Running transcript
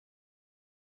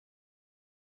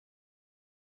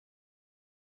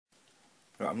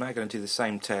Right, I'm now going to do the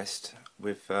same test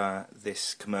with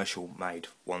this commercial made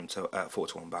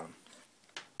 4:1 balun.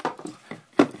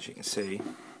 As you can see,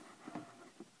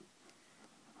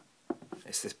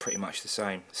 it's pretty much the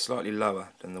same, slightly lower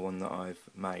than the one that I've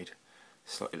made,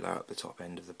 slightly lower at the top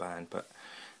end of the band, but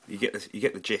you get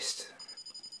the gist.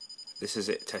 This is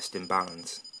it testing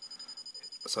balance.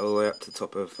 So all the way up to the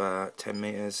top of 10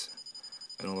 meters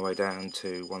and all the way down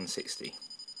to 160.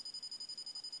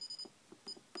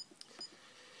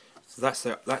 So that's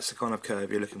the kind of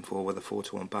curve you're looking for with a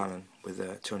 4:1 balun with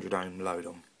a 200 ohm load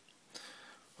on.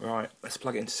 Right, let's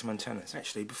plug it into some antennas.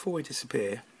 Actually, before we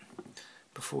disappear,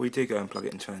 before we do go and plug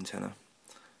it into an antenna,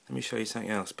 let me show you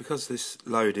something else. Because this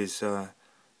load is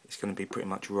it's going to be pretty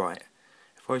much right.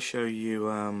 If I show you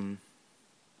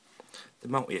the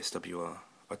multi-SWR,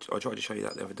 I tried to show you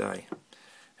that the other day,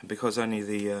 and because only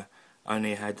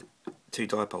had 2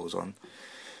 dipoles on,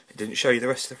 it didn't show you the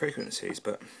rest of the frequencies.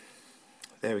 But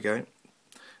there we go.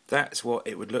 That's what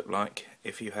it would look like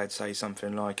if you had, say,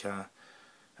 something like an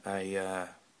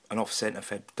off-center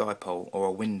fed dipole or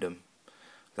a Windham.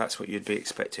 That's what you'd be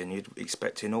expecting. You'd be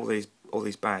expecting all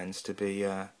these bands to be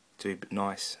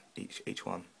nice, each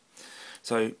one.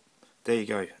 So there you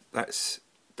go. That's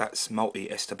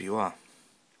multi-SWR.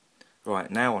 Right,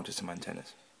 now onto some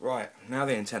antennas. Right, now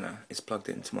the antenna is plugged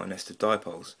into my nest of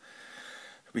dipoles.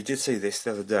 We did see this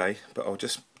the other day, but I'll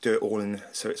just do it all in,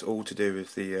 so it's all to do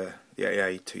with the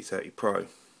AA230Pro.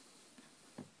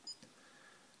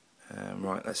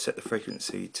 Right, let's set the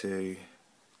frequency to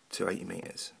 80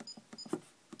 meters.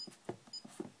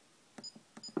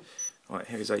 Right,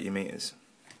 here's 80 meters.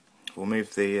 We'll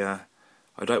move the.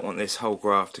 I don't want this whole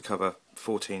graph to cover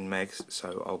 14 megs,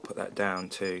 so I'll put that down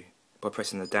to, by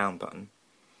pressing the down button,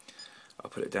 I'll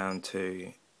put it down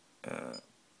to.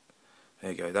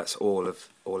 There you go. That's all of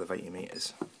 80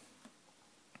 meters.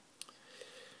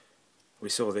 We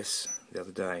saw this the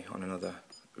other day on another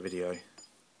video.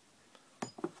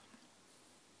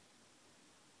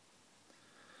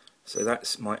 So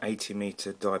that's my 80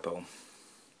 meter dipole.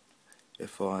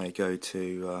 If I go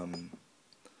to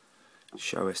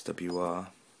show SWR,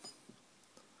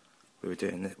 we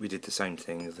did the same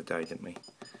thing the other day, didn't we?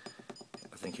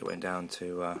 I think it went down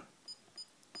to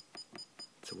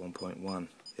 1.1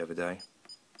 the other day.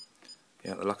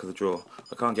 Yeah, the luck of the draw.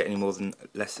 I can't get any more than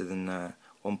lesser than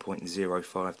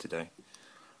 1.05 today.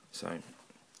 So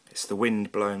it's the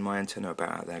wind blowing my antenna about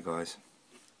out there, guys.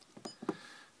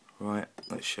 Right,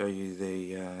 let's show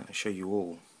you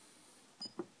all.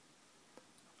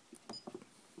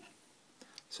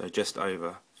 So just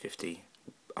over 50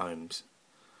 ohms.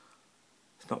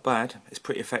 It's not bad. It's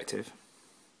pretty effective.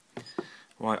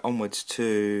 Right, onwards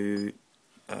to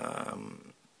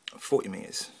 40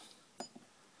 meters.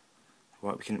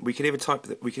 Right, we can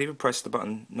either press the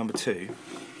button number 2.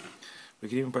 We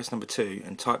can even press number 2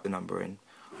 and type the number in,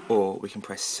 or we can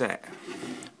press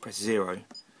 0, and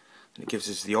it gives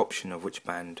us the option of which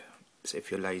band. So if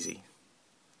you're lazy,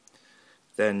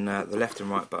 then the left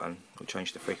and right button will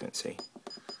change the frequency.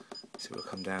 So we'll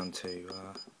come down to,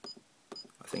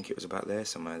 I think it was about there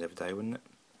somewhere the other day, wasn't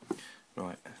it?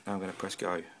 Right, now I'm going to press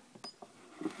go.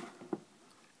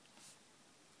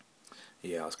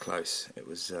 Yeah, I was close. It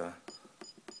was,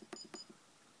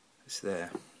 it's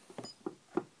there.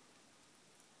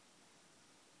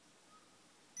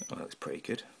 Oh, that's pretty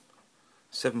good.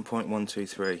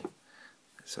 7.123.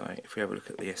 So if we have a look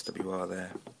at the SWR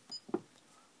there,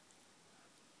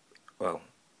 well,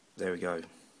 there we go. It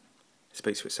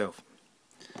speaks for itself.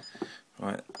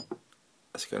 Right,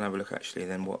 let's go and have a look actually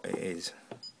then what it is.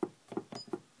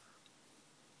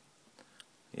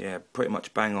 Yeah, pretty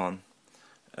much bang on.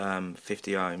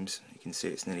 50 ohms. You can see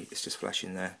it's just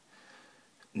flashing there.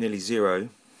 Nearly 0.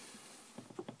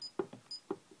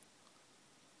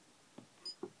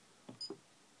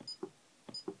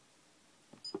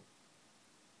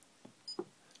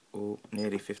 Or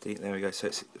nearly 50. There we go. So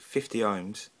it's 50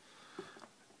 ohms.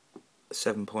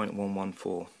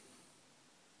 7.114.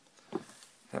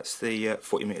 That's the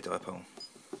 40 meter dipole.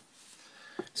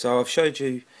 So I've showed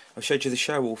you the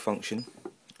show all function.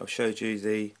 I've showed you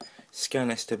the scan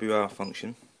SWR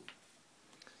function.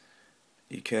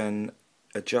 You can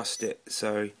adjust it,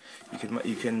 so you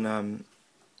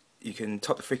can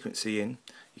type the frequency in.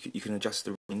 You can adjust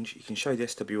the range. You can show the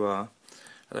SWR.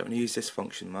 I don't want to use this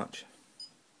function much.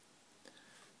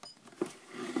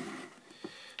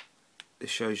 This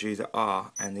shows you the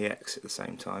R and the X at the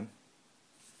same time.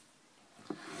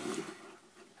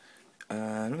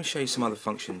 Let me show you some other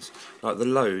functions, like the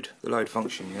load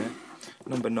function. Yeah,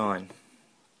 number 9.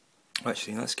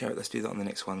 Actually, let's do that on the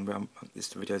next one.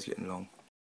 This video's getting long.